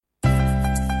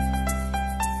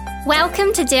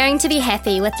Welcome to Daring to be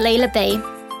Happy with Leela B,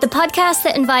 the podcast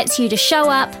that invites you to show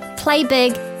up, play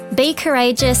big, be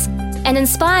courageous, and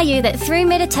inspire you that through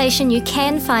meditation you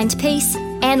can find peace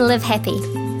and live happy.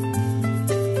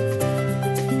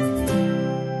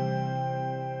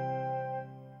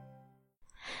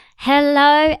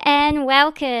 Hello and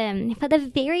welcome. For the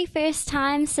very first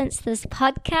time since this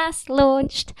podcast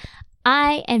launched,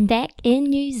 I am back in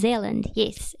New Zealand.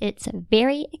 Yes, it's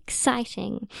very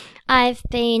exciting. I've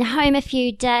been home a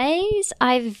few days.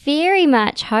 I very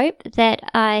much hope that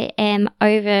I am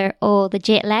over all the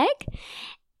jet lag.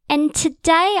 And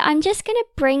today I'm just going to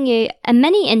bring you a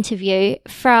mini interview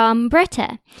from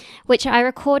Britta, which I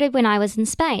recorded when I was in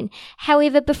Spain.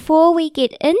 However, before we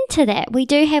get into that, we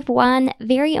do have one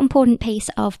very important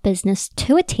piece of business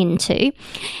to attend to,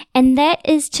 and that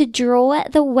is to draw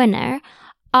the winner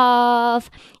of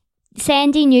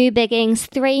Sandy Newbigging's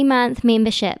 3-month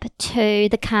membership to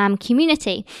the Calm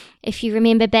community. If you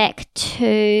remember back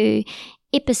to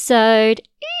episode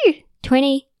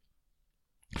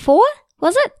 24,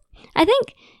 was it? I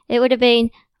think it would have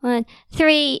been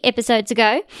 3 episodes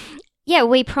ago. Yeah,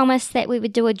 we promised that we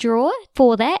would do a draw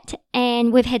for that,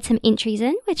 and we've had some entries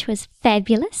in, which was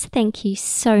fabulous. Thank you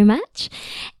so much.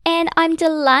 And I'm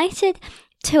delighted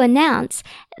to announce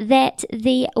that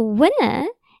the winner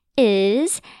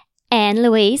is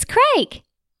Anne-Louise Craig.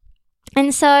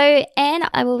 And so, Anne,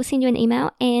 I will send you an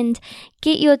email and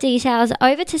get your details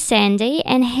over to Sandy,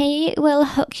 and he will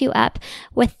hook you up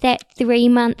with that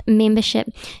 3-month membership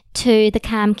to the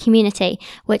Calm community,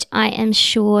 which I am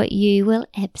sure you will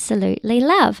absolutely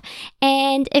love.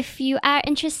 And if you are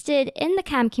interested in the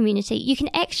Calm community, you can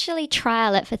actually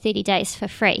trial it for 30 days for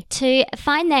free. To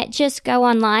find that, just go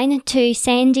online to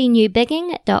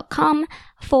sandynewbigging.com/Calm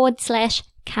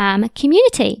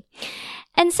community.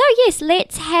 And so, yes,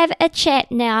 let's have a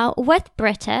chat now with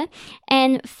Britta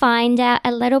and find out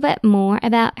a little bit more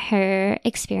about her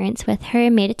experience with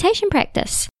her meditation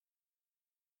practice.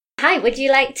 Hi, would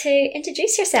you like to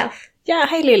introduce yourself? Yeah,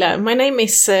 hi Leela. My name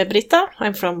is Britta.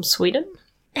 I'm from Sweden.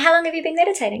 How long have you been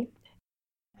meditating?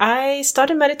 I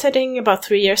started meditating about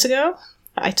 3 years ago.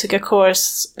 I took a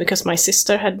course because my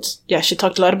sister she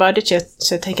talked a lot about it. She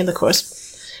had taken the course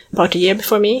about a year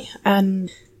before me.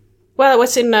 And, well, I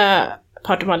was in a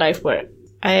part of my life where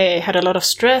I had a lot of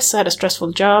stress. I had a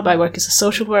stressful job. I work as a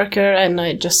social worker, and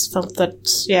I just felt that,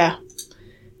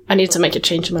 I needed to make a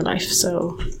change in my life.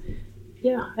 So,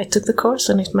 I took the course,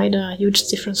 and it made a huge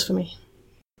difference for me.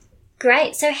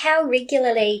 Great. So how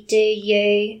regularly do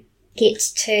you get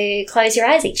to close your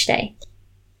eyes each day?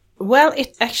 Well,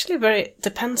 it actually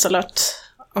depends a lot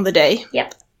on the day.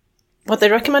 Yep. What they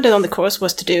recommended on the course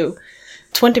was to do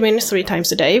 20 minutes 3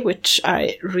 times a day, which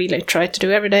I really try to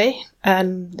do every day.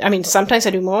 And I mean, sometimes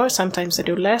I do more, sometimes I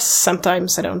do less,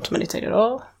 sometimes I don't meditate at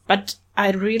all. But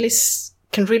I really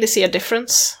can really see a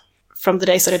difference from the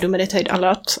days that I do meditate a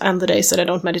lot and the days that I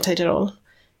don't meditate at all.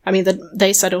 I mean, the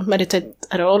days I don't meditate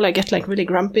at all, I get like really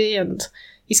grumpy, and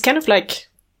it's kind of like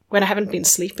when I haven't been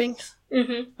sleeping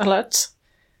a lot.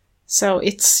 So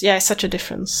it's such a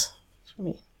difference for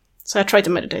me. So I try to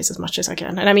meditate as much as I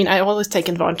can. And I mean, I always take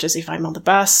advantage if I'm on the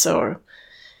bus or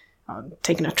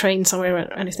taking a train somewhere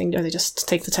or anything. I just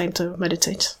take the time to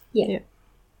meditate. Yeah.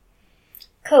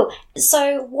 Cool.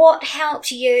 So what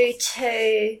helped you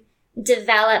to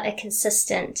develop a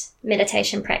consistent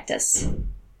meditation practice?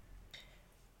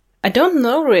 I don't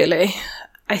know, really.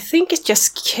 I think it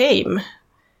just came.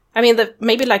 I mean,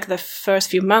 maybe like the first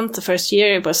few months, the first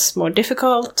year, it was more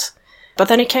difficult. But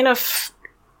then it kind of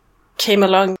came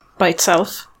along by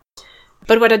itself.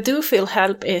 But what I do feel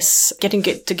help is getting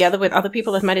together with other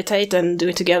people that meditate and do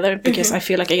it together, because I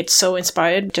feel like I get so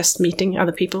inspired just meeting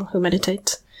other people who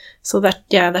meditate. So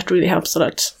that really helps a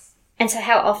lot. And so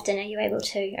how often are you able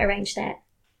to arrange that?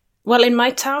 Well, in my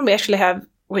town,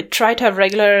 we try to have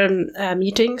regular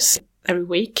meetings every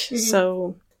week.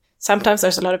 So sometimes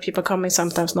there's a lot of people coming,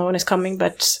 sometimes no one is coming,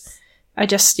 but I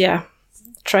just,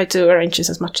 try to arrange this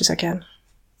as much as I can.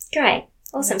 Great.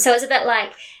 Awesome. So it's a bit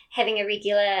like having a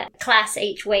regular class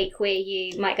each week where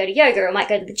you might go to yoga or might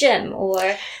go to the gym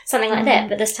or something like that,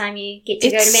 but this time you get to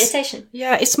go to meditation.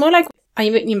 Yeah, it's more like I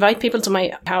invite people to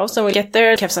my house, and we get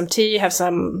there, have some tea, have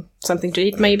something to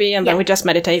eat maybe, and then we just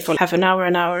meditate for half an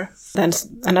hour. Then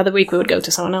another week we would go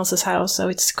to someone else's house. So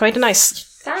it's quite nice.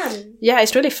 Fun. Yeah,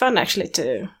 it's really fun actually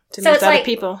to meet other like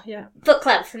people. Yeah. Book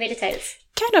club for meditators.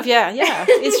 Kind of, yeah.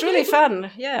 It's really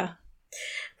fun. Yeah.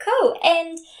 Cool.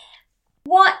 And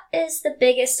what is the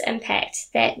biggest impact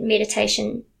that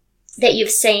meditation that you've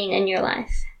seen in your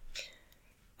life?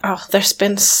 Oh, there's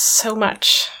been so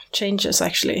much changes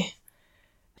actually.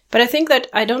 But I think that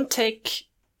I don't take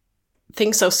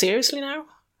things so seriously now.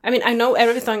 I mean, I know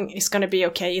everything is going to be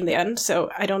okay in the end, so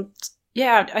I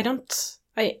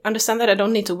understand that I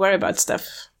don't need to worry about stuff.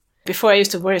 Before I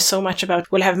used to worry so much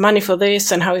about, will I have money for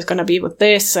this, and how it's going to be with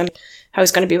this, and how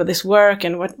it's going to be with this work,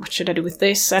 and what should I do with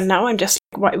this? And now I'm just,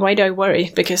 why do I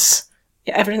worry? Because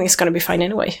everything is going to be fine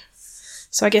anyway.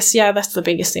 So I guess, that's the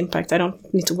biggest impact. I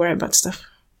don't need to worry about stuff.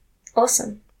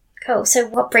 Awesome. Cool. So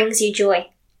what brings you joy?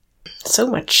 So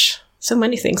much. So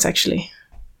many things, actually.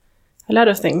 A lot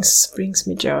of things brings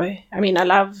me joy. I mean, I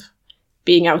love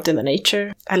being out in the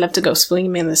nature. I love to go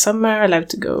swimming in the summer. I love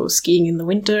to go skiing in the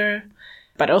winter.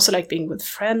 But I also like being with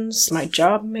friends. My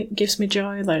job gives me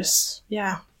joy. There's,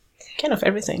 kind of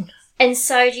everything. And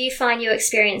so do you find you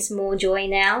experience more joy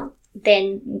now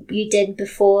than you did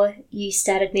before you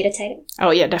started meditating?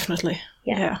 Oh, yeah, definitely.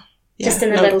 Yeah. Just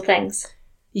in the little things.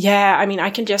 Yeah, I mean, I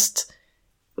can just...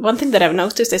 One thing that I've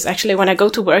noticed is actually when I go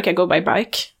to work, I go by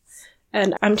bike.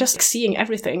 And I'm just seeing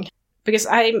everything. Because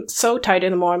I'm so tired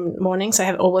in the mornings. I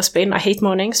have always been. I hate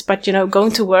mornings. But,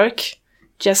 going to work,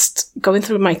 just going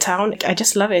through my town, I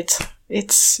just love it.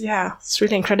 It's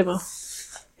really incredible.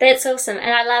 That's awesome.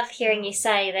 And I love hearing you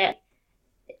say that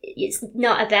it's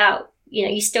not about,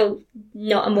 you're still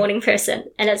not a morning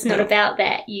person. And it's not about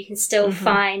that. You can still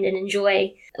find and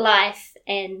enjoy life.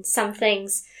 And some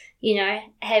things,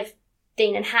 have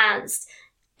been enhanced.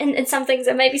 And some things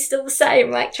are maybe still the same,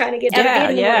 like trying to get out of bed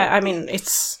in the morning. I mean,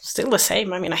 it's still the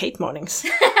same. I mean, I hate mornings.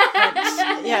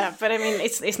 But I mean,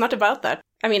 it's not about that.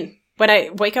 I mean, when I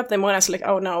wake up in the morning, I was like,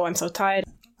 oh no, I'm so tired.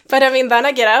 But I mean, then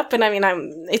I get up and I mean,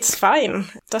 it's fine.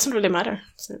 It doesn't really matter.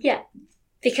 So. Yeah,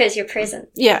 because you're present.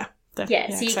 Yeah. So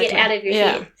you get out of your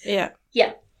head.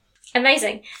 Yeah.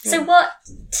 Amazing. So what,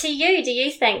 to you, do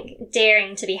you think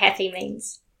daring to be happy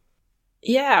means?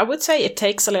 Yeah, I would say it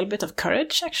takes a little bit of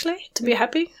courage, actually, to be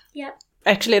happy. Yeah.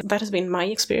 Actually, that has been my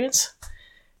experience.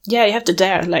 Yeah, you have to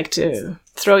dare, to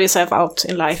throw yourself out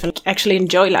in life and actually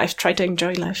enjoy life, try to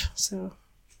enjoy life. So,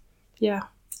 yeah,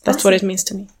 that's awesome. What it means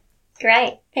to me.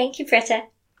 Great. Thank you, Britta.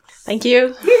 Thank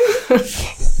you.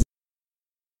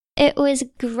 It was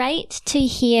great to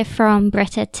hear from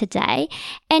Britta today.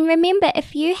 And remember,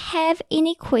 if you have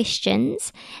any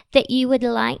questions that you would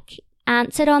like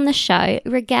answered on the show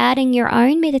regarding your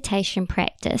own meditation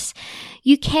practice,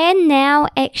 you can now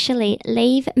actually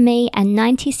leave me a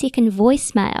 90-second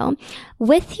voicemail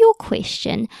with your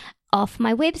question off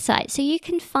my website. So you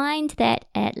can find that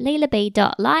at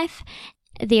leelaby.life.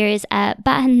 There is a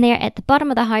button there at the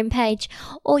bottom of the homepage,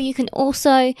 or you can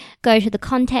also go to the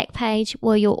contact page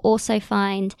where you'll also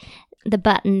find the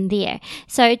button there.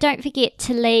 So don't forget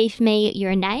to leave me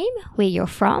your name, where you're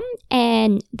from,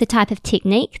 and the type of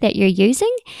technique that you're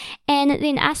using, and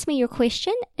then ask me your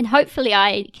question, and hopefully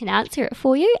I can answer it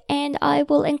for you, and I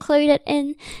will include it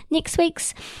in next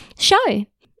week's show.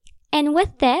 And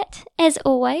with that, as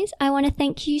always, I want to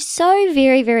thank you so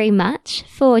very, very much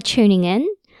for tuning in.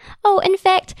 Oh, in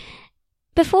fact,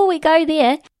 before we go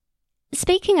there,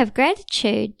 speaking of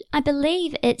gratitude, I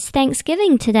believe it's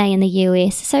Thanksgiving today in the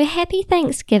US. So happy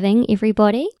Thanksgiving,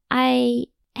 everybody. I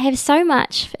have so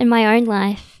much in my own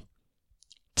life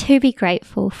to be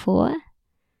grateful for.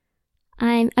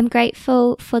 I'm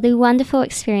grateful for the wonderful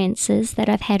experiences that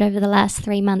I've had over the last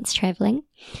 3 months traveling.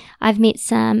 I've met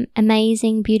some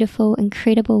amazing, beautiful,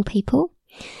 incredible people.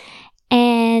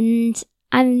 And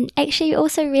I'm actually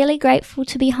also really grateful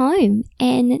to be home.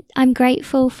 And I'm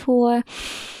grateful for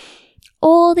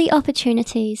all the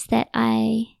opportunities that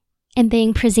I am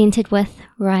being presented with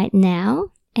right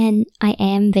now. And I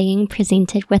am being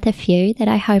presented with a few that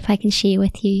I hope I can share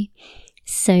with you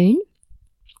soon.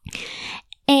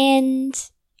 And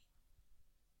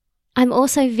I'm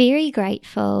also very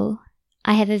grateful.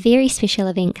 I have a very special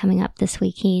event coming up this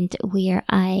weekend where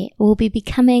I will be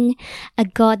becoming a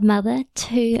godmother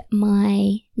to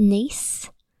my niece,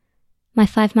 my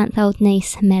 5-month-old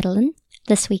niece, Madeline,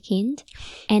 this weekend.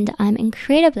 And I'm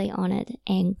incredibly honoured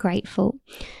and grateful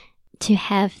to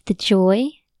have the joy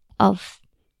of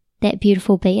that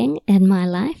beautiful being in my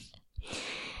life.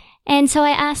 And so I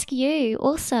ask you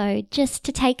also just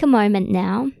to take a moment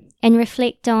now and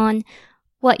reflect on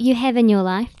what you have in your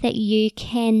life that you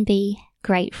can be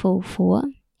grateful for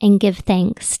and give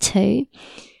thanks to,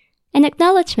 an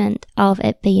acknowledgement of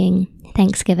it being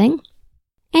Thanksgiving.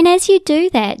 And as you do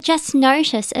that, just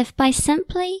notice if by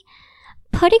simply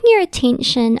putting your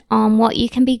attention on what you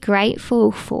can be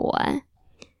grateful for,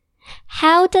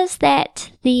 how does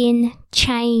that then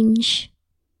change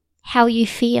how you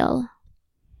feel?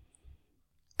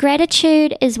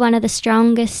 Gratitude is one of the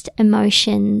strongest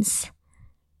emotions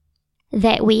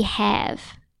that we have.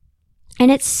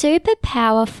 And it's super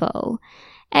powerful.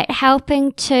 at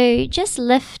helping to just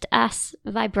lift us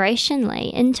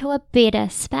vibrationally into a better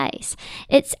space.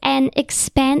 It's an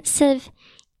expansive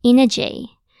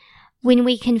energy when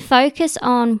we can focus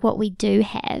on what we do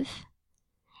have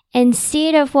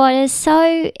instead of what is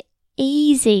so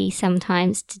easy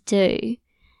sometimes to do,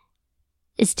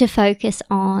 is to focus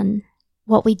on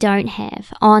what we don't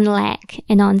have, on lack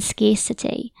and on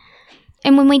scarcity.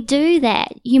 And when we do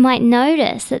that, you might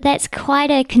notice that that's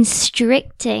quite a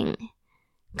constricting,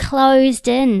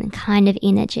 closed-in kind of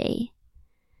energy.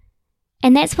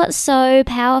 And that's what's so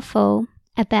powerful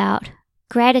about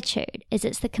gratitude, is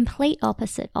it's the complete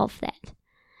opposite of that.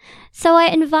 So I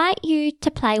invite you to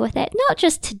play with that, not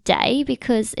just today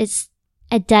because it's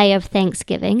a day of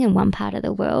Thanksgiving in one part of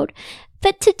the world,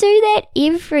 but to do that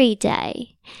every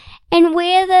day. And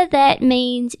whether that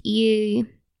means you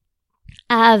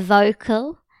are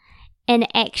vocal in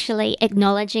actually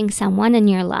acknowledging someone in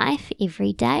your life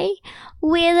every day,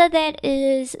 whether that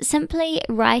is simply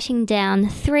writing down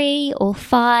 3 or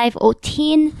 5 or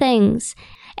 10 things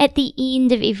at the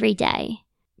end of every day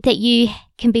that you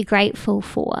can be grateful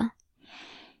for.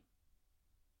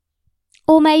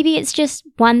 Or maybe it's just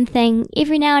one thing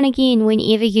every now and again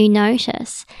whenever you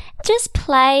notice. Just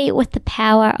play with the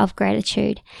power of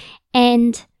gratitude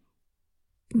and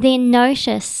then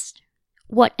notice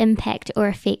what impact or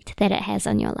effect that it has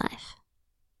on your life.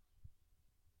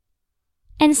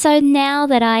 And so now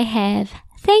that I have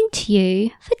thanked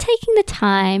you for taking the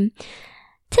time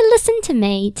to listen to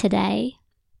me today,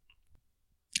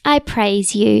 I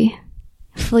praise you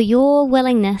for your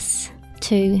willingness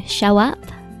to show up,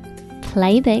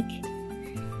 play big,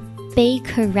 be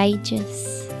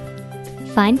courageous,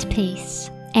 find peace,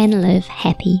 and live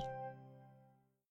happy.